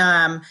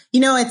 And,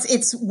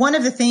 it's one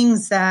of the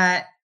things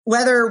that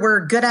whether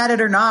we're good at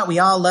it or not, we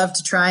all love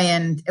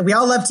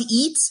to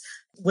eat,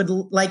 would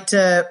like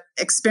to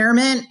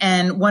experiment.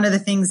 And one of the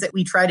things that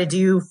we try to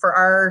do for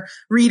our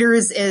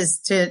readers is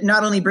to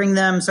not only bring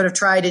them sort of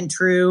tried and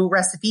true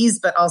recipes,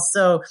 but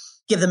also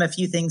give them a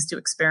few things to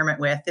experiment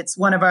with. It's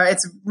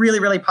really,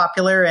 really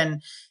popular,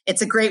 and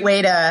it's a great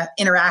way to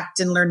interact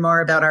and learn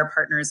more about our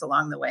partners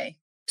along the way.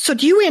 So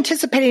do you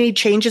anticipate any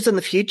changes in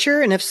the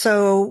future? And if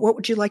so, what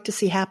would you like to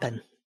see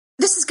happen?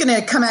 This is going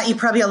to come at you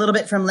probably a little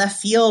bit from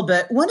left field,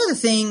 but one of the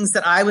things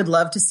that I would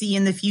love to see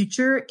in the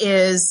future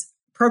is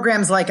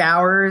programs like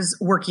ours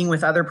working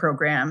with other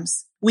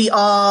programs. We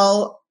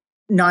all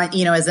not,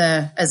 as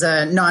a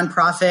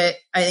nonprofit,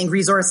 I think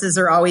resources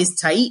are always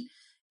tight.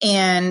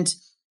 And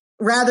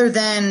rather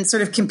than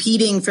sort of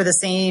competing for the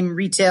same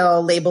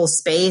retail label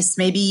space,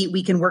 maybe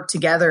we can work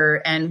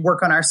together and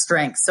work on our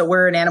strengths. So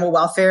we're an animal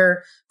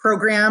welfare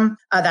program.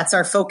 That's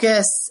our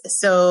focus.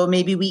 So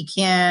maybe we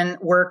can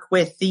work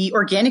with the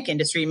organic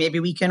industry. Maybe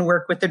we can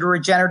work with the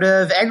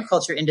regenerative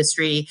agriculture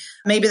industry.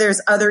 Maybe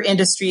there's other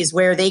industries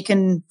where they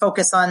can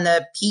focus on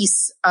the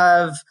piece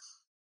of,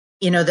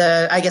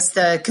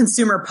 the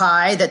consumer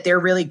pie that they're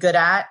really good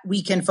at.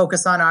 We can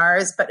focus on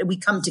ours, but we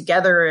come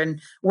together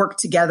and work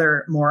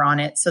together more on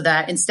it so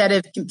that instead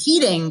of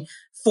competing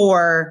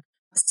for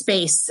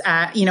space,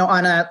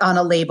 on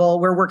a label,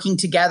 we're working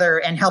together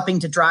and helping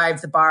to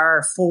drive the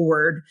bar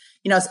forward.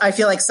 I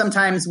feel like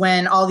sometimes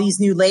when all these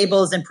new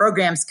labels and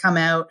programs come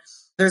out,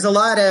 there's a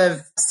lot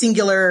of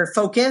singular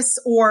focus,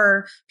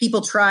 or people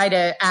try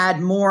to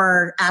add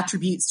more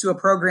attributes to a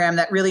program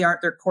that really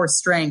aren't their core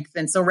strength.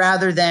 And so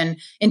rather than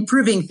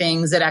improving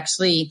things, it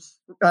actually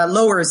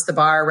lowers the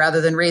bar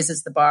rather than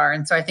raises the bar.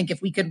 And so I think if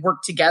we could work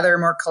together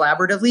more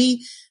collaboratively,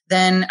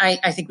 then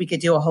I think we could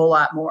do a whole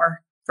lot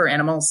more for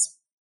animals.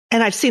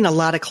 And I've seen a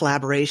lot of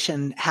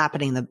collaboration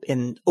happening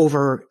in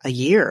over a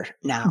year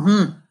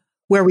now,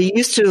 where we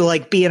used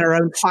to be in our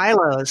own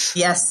silos.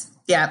 Yes.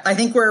 Yeah. I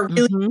think we're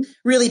really,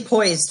 really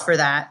poised for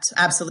that.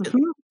 Absolutely.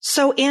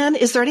 So, Anne,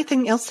 is there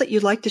anything else that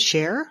you'd like to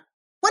share?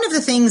 One of the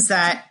things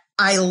that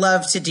I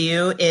love to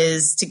do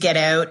is to get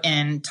out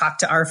and talk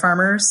to our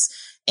farmers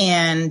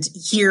and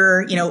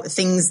hear,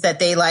 things that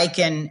they like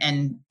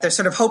and their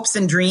sort of hopes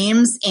and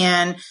dreams.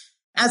 And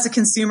as a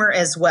consumer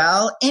as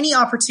well, any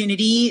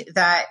opportunity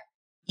that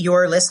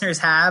your listeners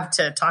have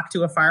to talk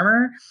to a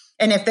farmer.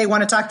 And if they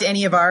want to talk to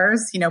any of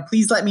ours,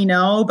 please let me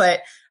know.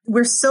 But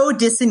we're so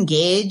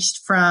disengaged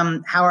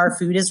from how our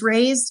food is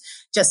raised.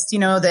 Just,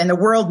 then the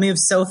world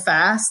moves so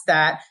fast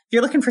that if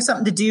you're looking for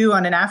something to do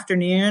on an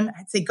afternoon,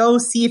 I'd say go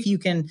see if you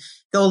can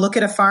go look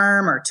at a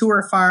farm or tour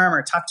a farm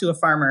or talk to a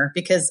farmer,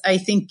 because I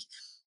think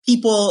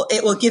it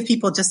will give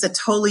people just a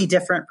totally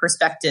different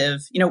perspective.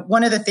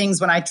 One of the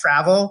things when I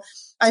travel,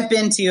 I've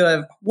been to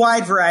a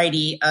wide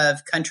variety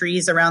of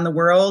countries around the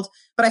world,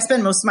 but I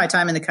spend most of my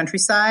time in the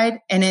countryside,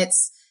 and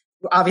it's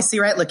obviously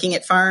looking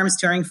at farms,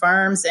 touring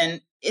farms,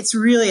 and it's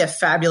really a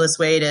fabulous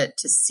way to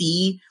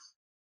see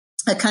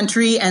a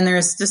country. And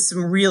there's just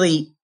some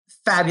really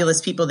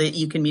fabulous people that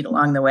you can meet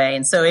along the way.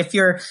 And so if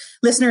your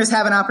listeners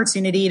have an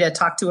opportunity to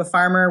talk to a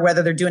farmer,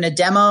 whether they're doing a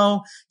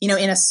demo, in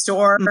a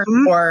store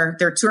or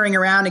they're touring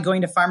around and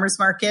going to farmers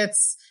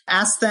markets,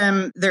 ask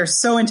them. They're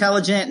so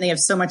intelligent and they have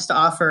so much to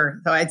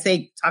offer. So I'd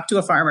say talk to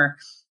a farmer.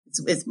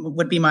 It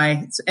would be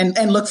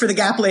and look for the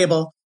GAP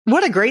label.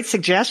 What a great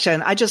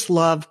suggestion. I just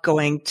love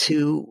going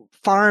to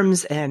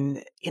farms,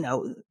 and,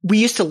 we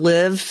used to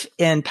live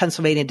in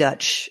Pennsylvania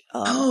Dutch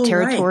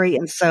territory. Right.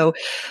 And so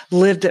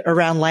lived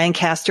around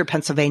Lancaster,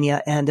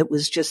 Pennsylvania, and it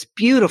was just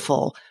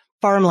beautiful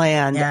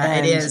farmland. Yeah,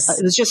 and it is.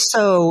 It was just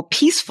so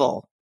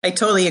peaceful. I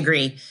totally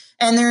agree.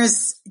 And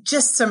there's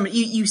just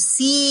you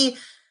see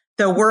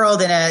the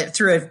world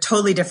through a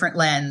totally different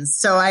lens.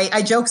 So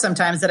I joke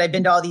sometimes that I've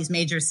been to all these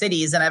major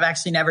cities and I've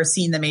actually never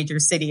seen the major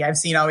city. I've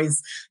seen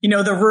always,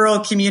 the rural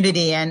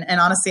community. And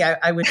honestly,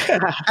 I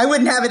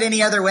wouldn't have it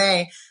any other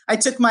way. I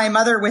took my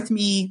mother with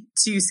me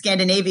to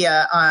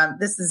Scandinavia.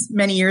 This is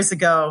many years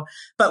ago,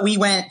 but we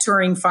went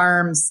touring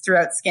farms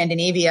throughout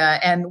Scandinavia.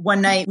 And one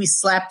night we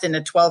slept in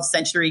a 12th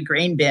century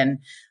grain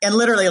bin, and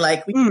literally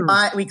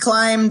we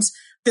climbed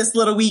this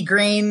little wee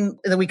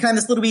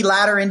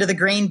ladder into the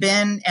grain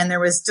bin, and there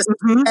was just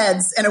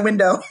beds and a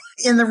window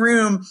in the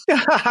room.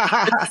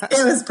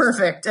 It was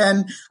perfect.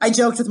 And I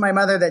joked with my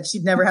mother that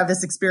she'd never have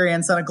this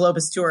experience on a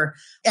Globus tour.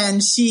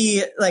 And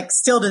she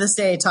still to this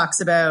day talks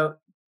about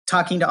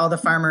talking to all the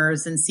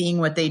farmers and seeing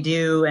what they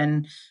do,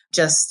 and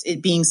just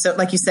it being so,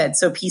 like you said,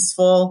 so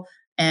peaceful,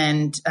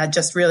 and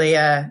just really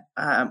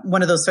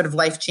one of those sort of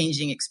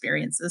life-changing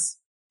experiences.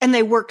 And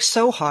they work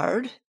so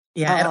hard.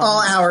 Yeah, at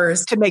all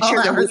hours. To make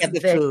sure that we get the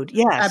food.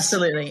 Yes.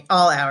 Absolutely.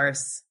 All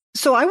hours.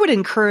 So I would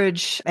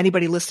encourage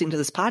anybody listening to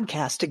this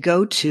podcast to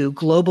go to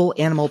Global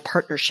Animal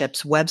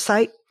Partnerships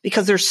website,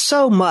 because there's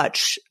so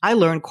much. I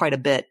learned quite a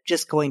bit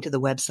just going to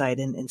the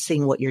website and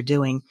seeing what you're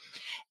doing.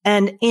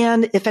 And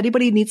if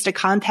anybody needs to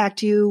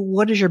contact you,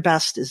 what is your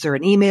best? Is there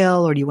an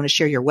email, or do you want to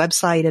share your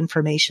website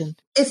information?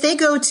 If they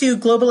go to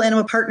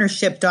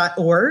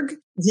globalanimalpartnership.org,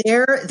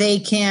 there they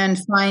can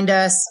find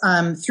us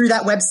through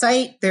that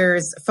website.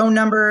 There's a phone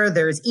number,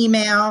 there's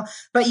email,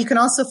 but you can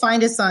also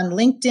find us on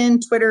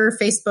LinkedIn, Twitter,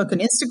 Facebook,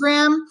 and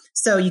Instagram.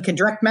 So you can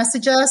direct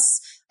message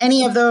us.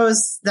 Any of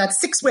those,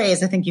 that's 6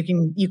 ways I think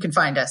you can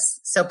find us.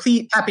 So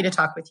please, happy to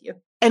talk with you.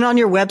 And on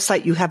your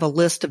website, you have a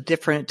list of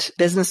different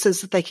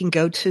businesses that they can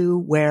go to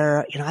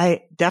where,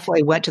 I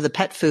definitely went to the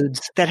pet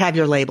foods that have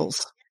your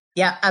labels.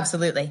 Yeah,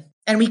 absolutely.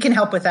 And we can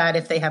help with that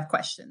if they have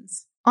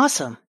questions.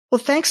 Awesome. Well,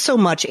 thanks so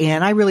much,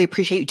 Anne. I really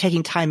appreciate you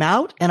taking time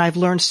out, and I've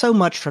learned so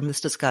much from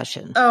this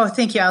discussion. Oh,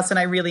 thank you, Allison.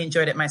 I really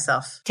enjoyed it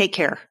myself. Take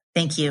care.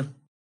 Thank you.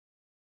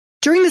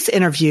 During this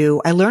interview,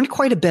 I learned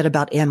quite a bit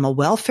about animal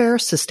welfare,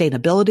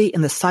 sustainability,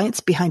 and the science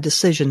behind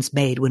decisions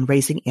made when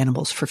raising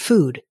animals for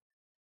food.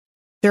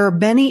 There are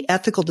many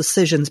ethical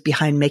decisions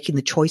behind making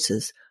the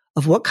choices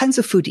of what kinds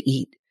of food to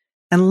eat,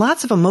 and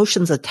lots of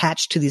emotions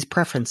attached to these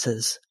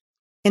preferences.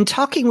 In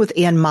talking with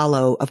Anne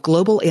Malo of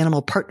Global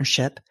Animal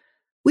Partnership,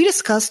 we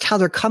discussed how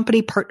their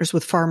company partners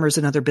with farmers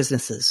and other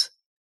businesses.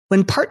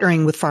 When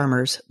partnering with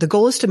farmers, the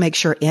goal is to make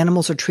sure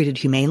animals are treated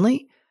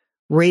humanely,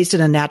 raised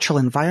in a natural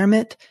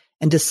environment,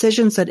 and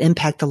decisions that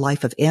impact the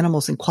life of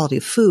animals and quality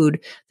of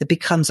food that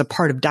becomes a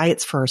part of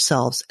diets for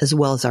ourselves as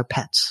well as our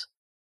pets.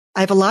 I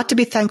have a lot to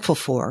be thankful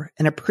for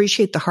and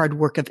appreciate the hard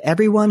work of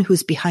everyone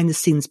who's behind the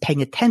scenes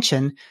paying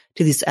attention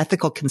to these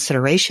ethical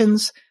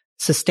considerations,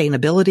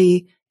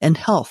 sustainability, and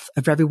health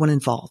of everyone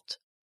involved.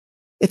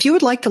 If you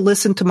would like to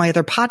listen to my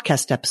other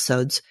podcast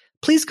episodes,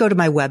 please go to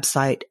my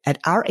website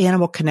at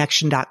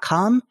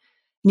ouranimalconnection.com,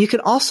 and you can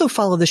also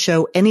follow the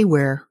show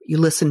anywhere you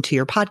listen to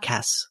your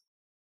podcasts.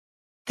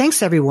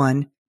 Thanks,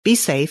 everyone. Be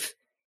safe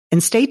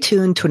and stay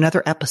tuned to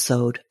another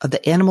episode of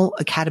the Animal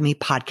Academy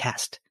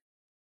podcast.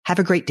 Have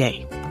a great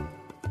day.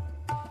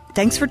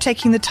 Thanks for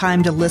taking the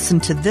time to listen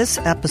to this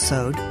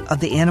episode of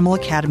the Animal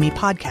Academy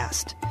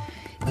podcast.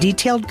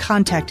 Detailed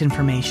contact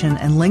information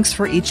and links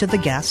for each of the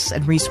guests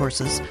and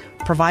resources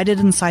provided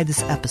inside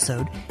this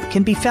episode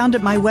can be found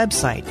at my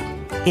website,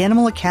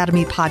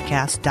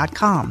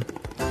 animalacademypodcast.com.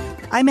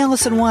 I'm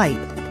Allison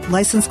White,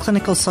 licensed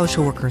clinical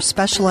social worker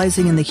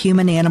specializing in the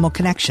human-animal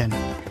connection.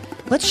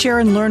 Let's share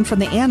and learn from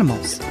the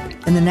animals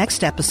in the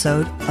next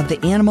episode of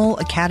the Animal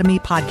Academy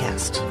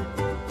podcast.